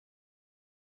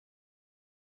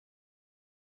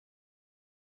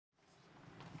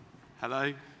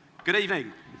Hello. Good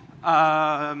evening.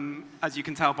 As you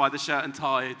can tell by the shirt and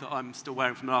tie that I'm still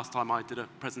wearing from the last time I did a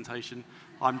presentation,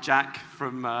 I'm Jack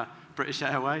from British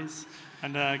Airways.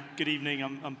 And good evening,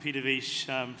 I'm Peter Veash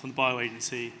from the bio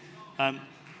agency.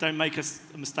 Don't make a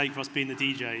mistake for us being the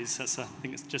DJs. I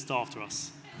think it's just after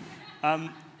us.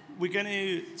 We're going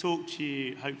to talk to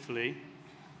you, hopefully,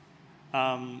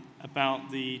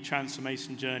 about the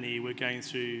transformation journey we're going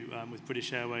through with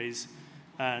British Airways,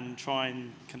 and try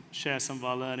and share some of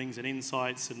our learnings and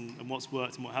insights and what's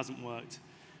worked and what hasn't worked.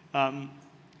 I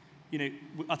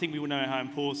think we all know how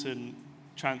important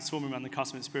transforming around the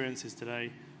customer experience is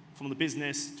today. From the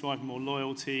business, driving more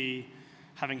loyalty,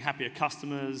 having happier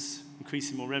customers,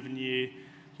 increasing more revenue,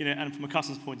 and from a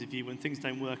customer's point of view, when things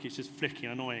don't work, it's just flicky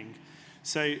and annoying.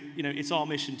 So, it's our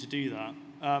mission to do that.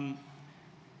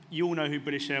 You all know who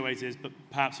British Airways is, but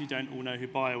perhaps you don't all know who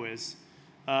Bio is.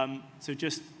 So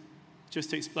just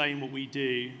to explain what we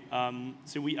do,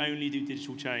 so we only do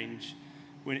digital change.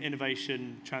 We're an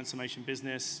innovation transformation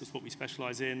business. That's what we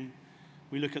specialize in.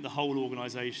 We look at the whole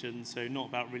organization, so not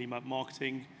about really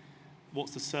marketing.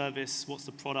 What's the service, what's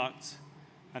the product,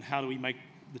 and how do we make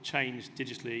the change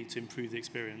digitally to improve the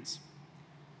experience?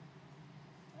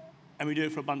 And we do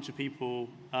it for a bunch of people.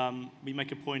 We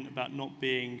make a point about not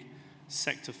being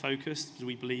sector-focused, because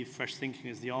we believe fresh thinking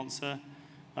is the answer.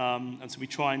 And so we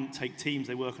try and take teams,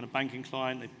 they work on a banking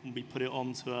client, we put it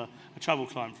onto a travel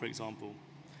client, for example.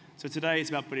 So today it's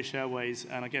about British Airways,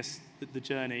 and I guess the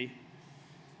journey.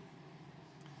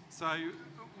 So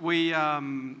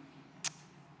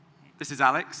this is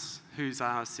Alex, who's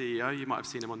our CEO. You might have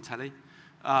seen him on telly.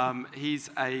 He's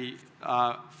a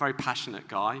very passionate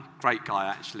guy, great guy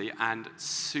actually, and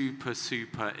super,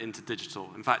 super into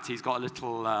digital. In fact, he's got a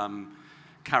little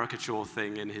caricature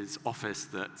thing in his office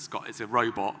it's a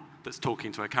robot that's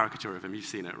talking to a caricature of him. You've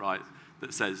seen it, right?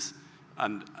 That says,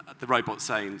 and the robot's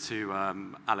saying to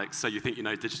Alex, "So you think you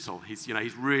know digital?" He's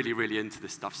really, really into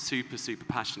this stuff, super, super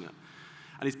passionate.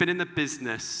 And he's been in the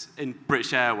business in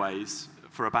British Airways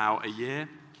for about a year,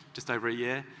 just over a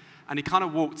year. And he kind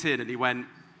of walked in and he went,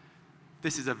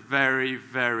 "This is a very,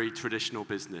 very traditional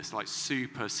business, like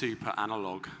super, super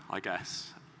analog, I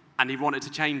guess." And he wanted to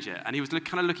change it. And he was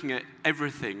kind of looking at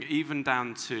everything, even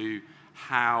down to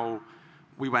how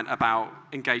we went about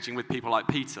engaging with people like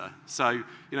Peter. So,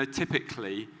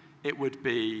 typically, it would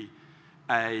be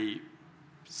a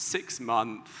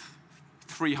 6-month,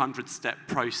 300-step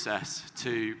process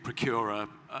to procure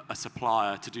a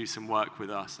supplier to do some work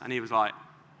with us. And he was like,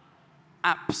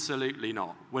 absolutely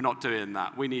not. We're not doing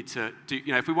that. We need to do,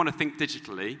 if we want to think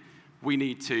digitally, we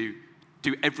need to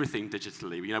do everything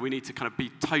digitally. We need to kind of be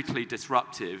totally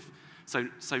disruptive. So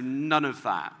none of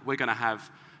that. We're going to have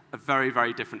a very,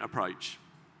 very different approach.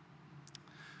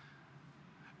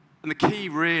 And the key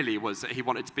really was that he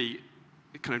wanted to be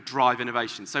kind of drive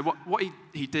innovation. So what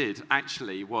he did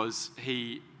actually was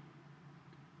he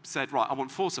said, right, I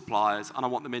want 4 suppliers and I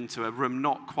want them into a room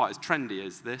not quite as trendy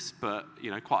as this, but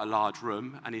quite a large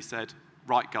room. And he said,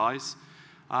 right, guys,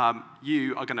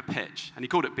 you are going to pitch. And he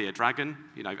called it Be a Dragon,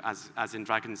 as in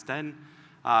Dragon's Den.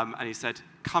 And he said,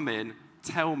 come in,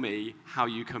 tell me how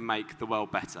you can make the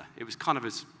world better. It was kind of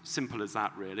as simple as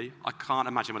that, really. I can't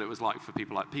imagine what it was like for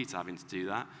people like Peter having to do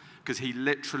that, because he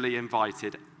literally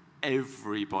invited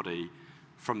everybody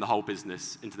from the whole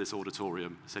business into this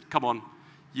auditorium. He said, come on,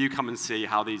 you come and see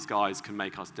how these guys can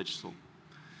make us digital.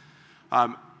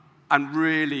 And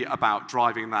really about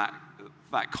driving that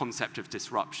concept of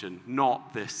disruption,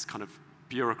 not this kind of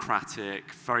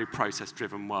bureaucratic, very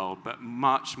process-driven world, but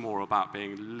much more about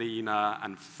being leaner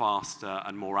and faster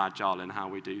and more agile in how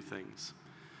we do things.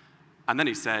 And then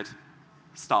he said,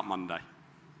 start Monday.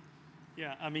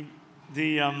 Yeah, I mean,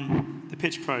 the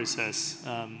pitch process,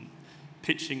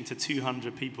 pitching to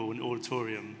 200 people in an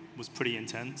auditorium was pretty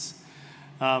intense.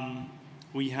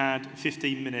 We had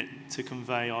 15 minutes to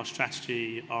convey our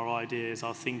strategy, our ideas,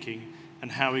 our thinking,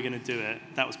 and how we're going to do it.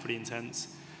 That was pretty intense.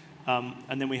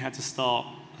 And then we had to start,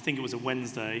 I think it was a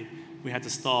Wednesday, we had to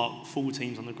start full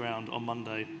teams on the ground on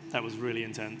Monday. That was really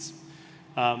intense.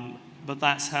 But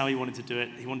that's how he wanted to do it.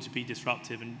 He wanted to be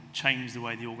disruptive and change the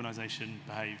way the organization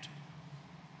behaved.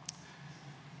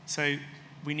 So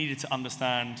we needed to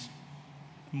understand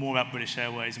more about British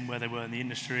Airways and where they were in the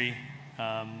industry,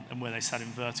 and where they sat in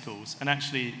verticals. And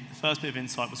actually, the first bit of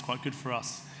insight was quite good for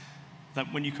us,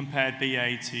 that when you compared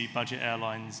BA to budget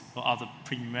airlines or other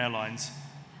premium airlines,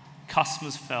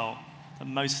 customers felt that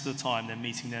most of the time they're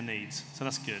meeting their needs. So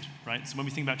that's good, right? So when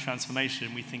we think about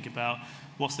transformation, we think about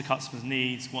what's the customer's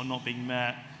needs, what not being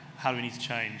met, how do we need to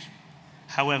change.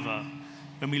 However,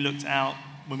 when we looked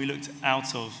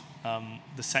out of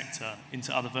the sector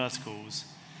into other verticals,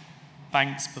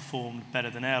 banks performed better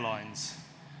than airlines.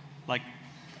 Like,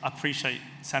 I appreciate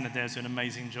Santander's doing an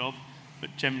amazing job,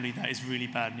 but generally that is really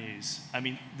bad news. I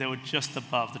mean, they were just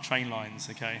above the train lines,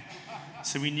 okay?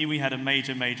 So we knew we had a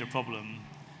major, major problem.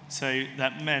 So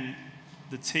that meant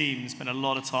the team spent a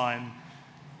lot of time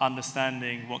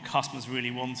understanding what customers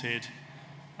really wanted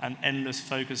and endless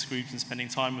focus groups and spending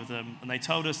time with them. And they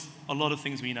told us a lot of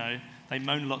things we know. They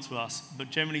moaned a lot to us. But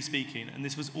generally speaking, and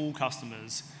this was all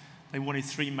customers, they wanted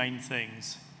three main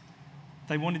things.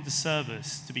 They wanted the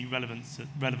service to be relevant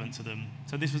to them.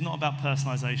 So this was not about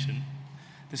personalization.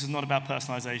 This was not about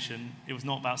personalization. It was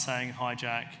not about saying, hi,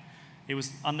 Jack. It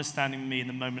was understanding me in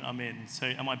the moment I'm in. So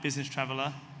am I a business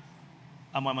traveler?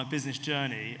 Am I on my business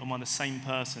journey? Am I the same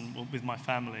person with my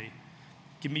family?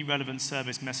 Give me relevant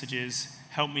service messages,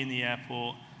 help me in the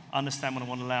airport, understand when I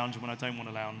want to lounge and when I don't want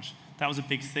to lounge. That was a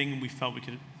big thing we felt we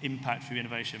could impact through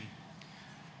innovation.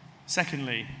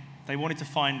 Secondly, they wanted to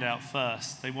find out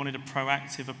first. They wanted a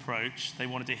proactive approach. They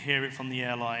wanted to hear it from the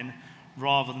airline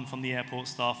rather than from the airport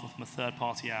staff or from a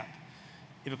third-party app.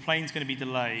 If a plane's going to be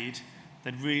delayed,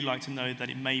 they'd really like to know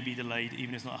that it may be delayed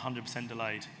even if it's not 100%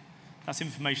 delayed. That's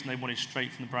information they wanted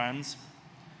straight from the brands.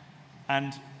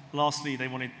 And lastly, they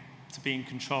wanted to be in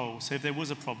control. So if there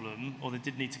was a problem or they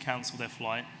did need to cancel their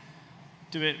flight,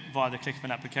 do it via the click of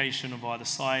an application or via the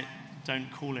site.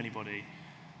 Don't call anybody.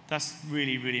 That's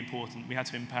really, really important. We had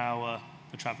to empower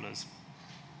the travelers.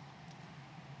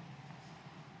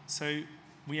 So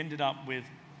we ended up with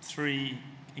three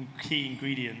key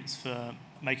ingredients for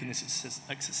making this a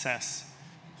success.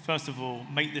 First of all,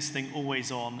 make this thing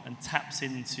always on and taps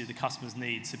into the customer's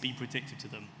needs, so be predictive to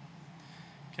them.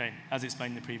 Okay, as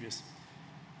explained in the previous.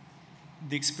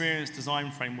 The experience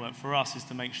design framework for us is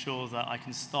to make sure that I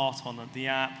can start on the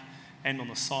app, end on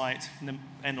the site,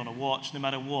 end on a watch, no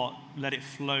matter what, let it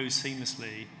flow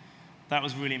seamlessly. That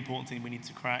was a really important thing we need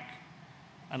to crack.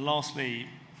 And lastly,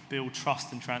 build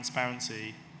trust and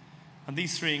transparency. And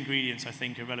these three ingredients, I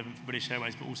think, are relevant for British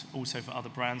Airways, but also for other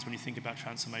brands when you think about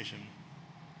transformation.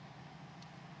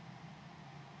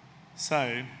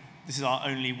 So, this is our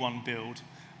only one build.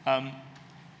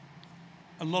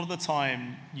 A lot of the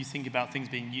time, you think about things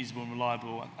being usable and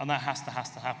reliable, and that has to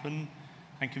happen.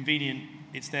 And convenient,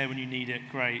 it's there when you need it,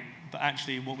 great. But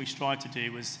actually, what we strive to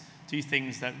do was do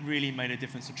things that really made a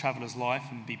difference to travelers' life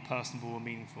and be personable and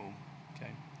meaningful.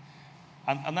 Okay?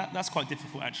 And that's quite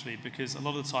difficult, actually, because a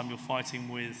lot of the time you're fighting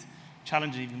with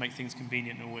challenging to make things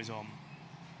convenient and always on.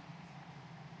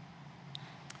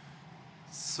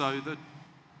 So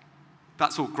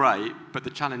that's all great, but the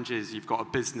challenge is you've got a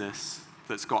business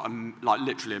that's got like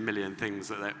literally a million things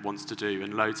that it wants to do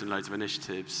and loads of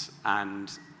initiatives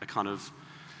and a kind of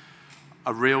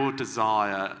a real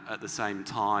desire at the same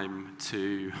time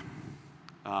to,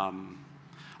 well,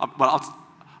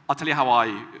 I'll tell you how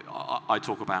I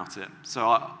talk about it. So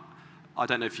I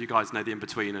don't know if you guys know the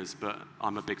In-Betweeners, but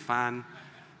I'm a big fan.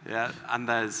 Yeah, and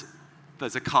there's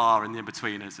a car in the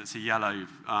In-Betweeners. It's a yellow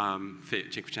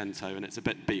Fiat Cinquecento, and it's a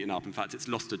bit beaten up. In fact, it's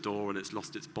lost a door and it's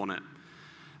lost its bonnet.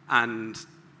 And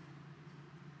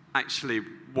actually,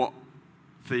 what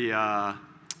the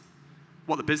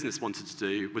business wanted to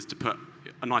do was to put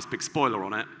a nice big spoiler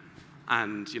on it,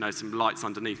 and some lights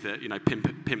underneath it.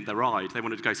 Pimp the ride. They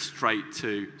wanted to go straight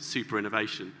to super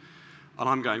innovation. And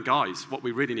I'm going, guys, what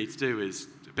we really need to do is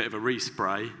a bit of a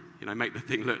respray. Make the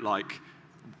thing look like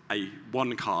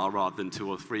one car rather than 2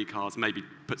 or 3 cars. Maybe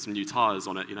put some new tires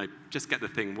on it. Just get the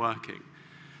thing working.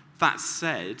 That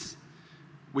said,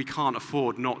 we can't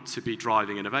afford not to be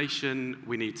driving innovation.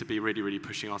 We need to be really, really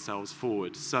pushing ourselves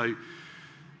forward. So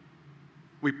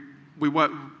we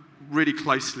work really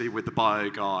closely with the bio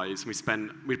guys.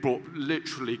 We brought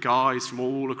literally guys from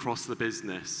all across the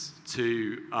business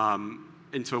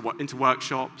into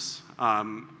workshops,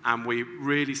 and we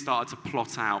really started to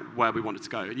plot out where we wanted to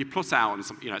go. And you plot out on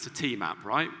it's a team app,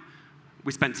 right?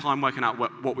 We spent time working out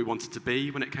what we wanted to be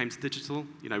when it came to digital.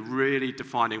 Really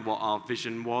defining what our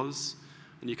vision was.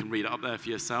 And you can read it up there for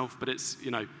yourself, but it's,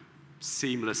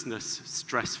 seamlessness,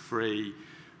 stress-free,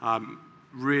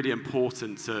 really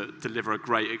important to deliver a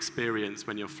great experience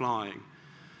when you're flying.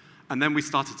 And then we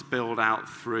started to build out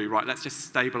through, right, let's just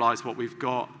stabilize what we've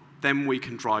got, then we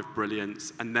can drive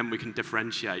brilliance, and then we can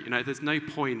differentiate. There's no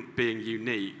point being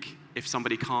unique if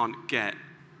somebody can't get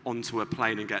onto a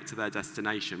plane and get to their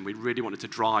destination. We really wanted to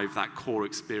drive that core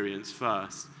experience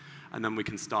first, and then we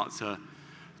can start to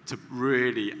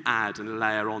really add and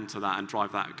layer onto that and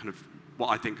drive that kind of what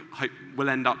I think will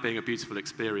end up being a beautiful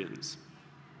experience.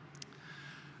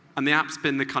 And the app's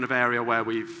been the kind of area where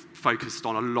we've focused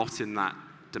on a lot in that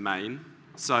domain.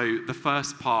 So the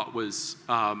first part was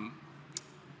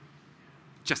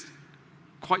just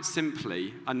quite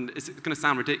simply, and it's going to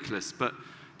sound ridiculous, but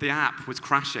the app was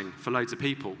crashing for loads of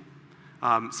people.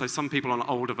 So some people on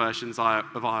older versions of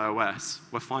iOS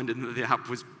were finding that the app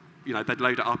was, they'd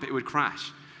load it up, it would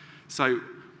crash. So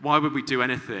why would we do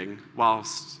anything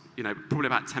whilst, probably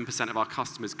about 10% of our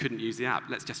customers couldn't use the app?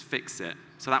 Let's just fix it.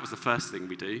 So that was the first thing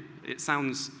we do. It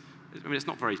sounds, it's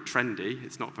not very trendy.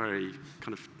 It's not very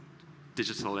kind of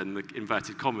digital in the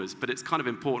inverted commas, but it's kind of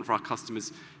important for our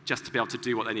customers just to be able to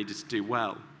do what they needed to do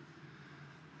well.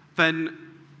 Then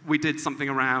we did something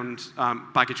around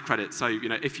baggage credit. So,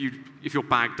 if your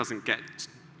bag doesn't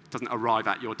arrive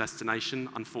at your destination,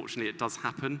 unfortunately it does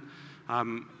happen,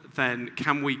 then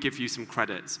can we give you some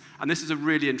credits? And this is a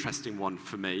really interesting one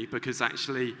for me, because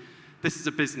actually this is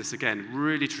a business, again,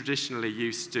 really traditionally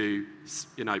used to,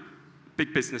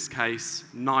 big business case,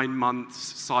 9 months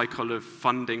cycle of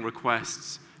funding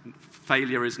requests,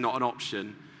 failure is not an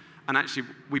option. And actually,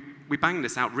 we banged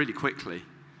this out really quickly.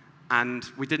 And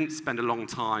we didn't spend a long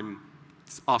time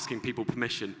asking people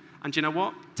permission. And you know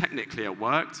what? Technically it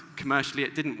worked. Commercially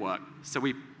it didn't work. So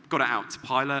we got it out to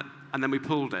pilot, and then we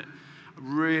pulled it.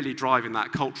 Really driving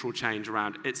that cultural change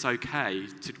around it's okay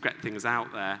to get things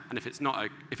out there. And if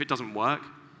it doesn't work,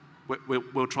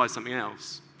 we'll try something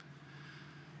else.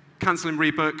 Cancel and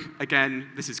rebook, again,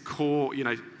 this is core.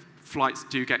 Flights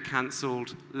do get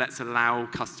cancelled. Let's allow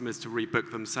customers to rebook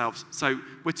themselves. So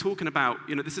we're talking about,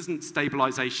 this isn't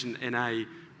stabilization in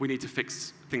we need to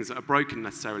fix things that are broken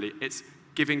necessarily. It's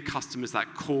giving customers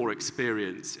that core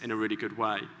experience in a really good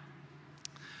way.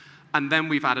 And then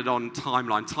we've added on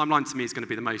timeline. Timeline to me is going to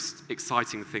be the most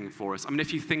exciting thing for us. I mean,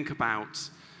 if you think about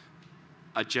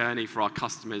a journey for our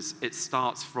customers, it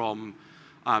starts from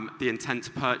the intent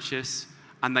to purchase,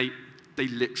 and they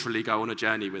literally go on a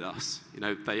journey with us.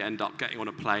 They end up getting on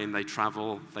a plane, they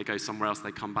travel, they go somewhere else,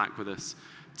 they come back with us.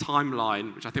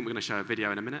 Timeline, which I think we're going to show a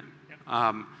video in a minute,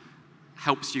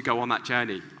 helps you go on that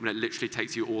journey. I mean, it literally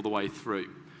takes you all the way through.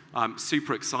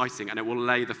 Super exciting, and it will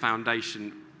lay the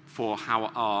foundation for how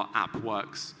our app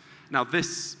works. Now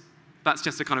that's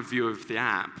just a kind of view of the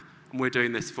app, and we're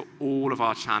doing this for all of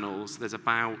our channels. There's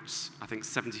about, I think,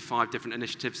 75 different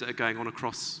initiatives that are going on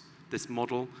across this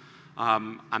model.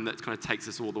 And that kind of takes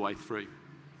us all the way through.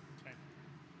 Okay.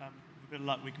 With a bit of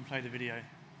luck, we can play the video.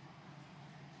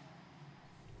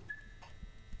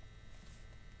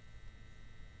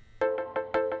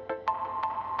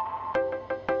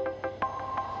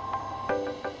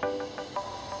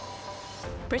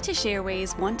 British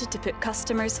Airways wanted to put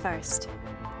customers first.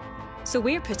 So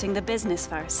we're putting the business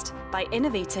first by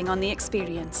innovating on the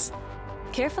experience,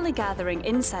 carefully gathering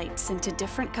insights into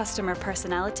different customer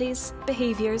personalities,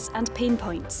 behaviours and pain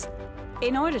points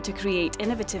in order to create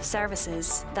innovative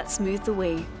services that smooth the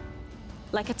way,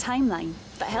 like a timeline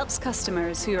that helps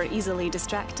customers who are easily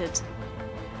distracted,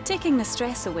 taking the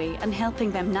stress away and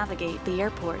helping them navigate the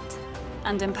airport,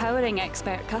 and empowering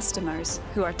expert customers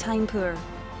who are time poor,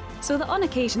 so that on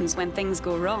occasions when things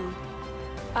go wrong,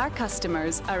 our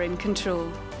customers are in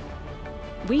control.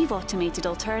 We've automated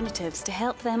alternatives to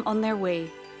help them on their way,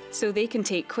 so they can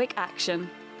take quick action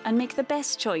and make the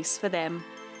best choice for them.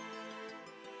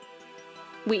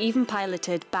 We even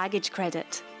piloted baggage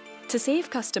credit to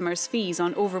save customers fees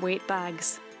on overweight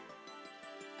bags.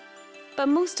 But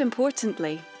most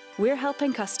importantly, we're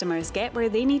helping customers get where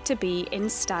they need to be in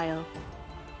style.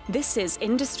 This is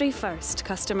industry-first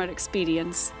customer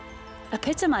experience,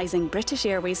 epitomising British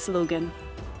Airways' slogan,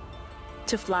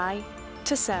 to fly,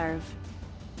 to serve.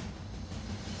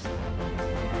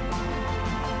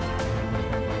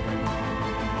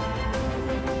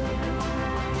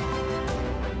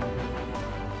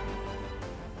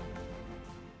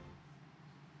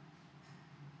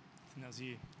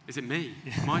 You. Is it me?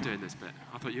 Yeah. Am I doing this bit?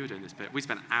 I thought you were doing this bit. We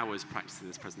spent hours practicing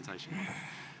this presentation.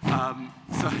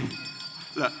 So,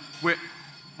 look,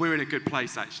 we're in a good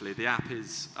place, actually. The app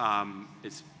is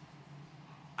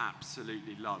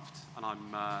absolutely loved, and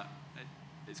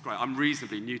it's great. I'm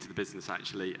reasonably new to the business,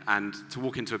 actually, and to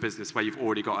walk into a business where you've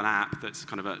already got an app that's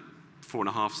kind of at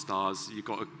 4.5 stars, you've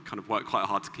got to kind of work quite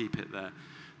hard to keep it there.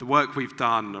 The work we've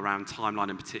done around timeline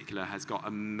in particular has got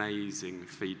amazing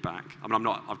feedback. I mean,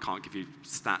 I can't give you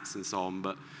stats and so on,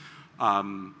 but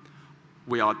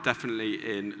we are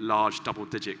definitely in large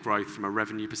double-digit growth from a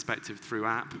revenue perspective through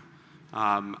app,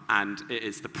 and it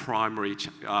is the primary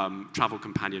travel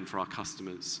companion for our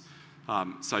customers.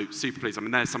 So super pleased. I mean,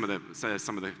 there's some of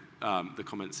the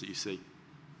comments that you see.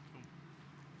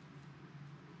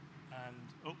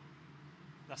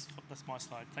 That's my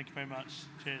slide. Thank you very much.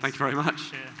 Cheers. Thank you very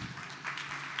much. Cheers.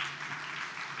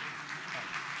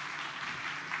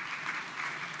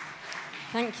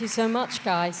 Thank you so much,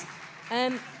 guys.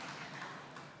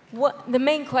 The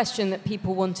main question that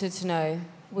people wanted to know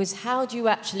was, how do you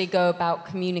actually go about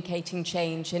communicating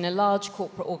change in a large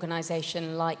corporate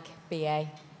organisation like BA?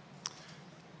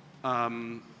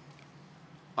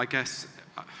 I guess,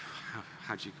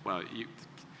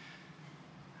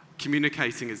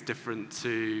 communicating is different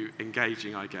to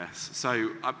engaging, I guess.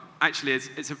 So actually,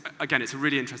 it's a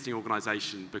really interesting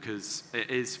organisation because it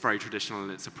is very traditional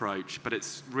in its approach, but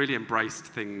it's really embraced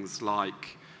things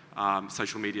like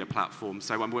social media platforms.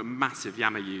 So we're massive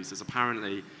Yammer users.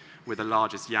 Apparently, we're the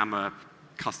largest Yammer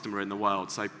customer in the world.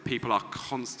 So people are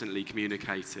constantly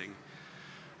communicating.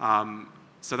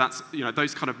 So that's,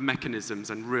 those kind of mechanisms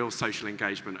and real social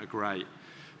engagement are great.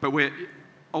 But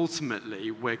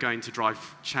ultimately, we're going to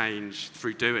drive change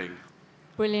through doing.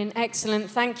 Brilliant, excellent.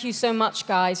 Thank you so much,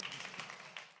 guys.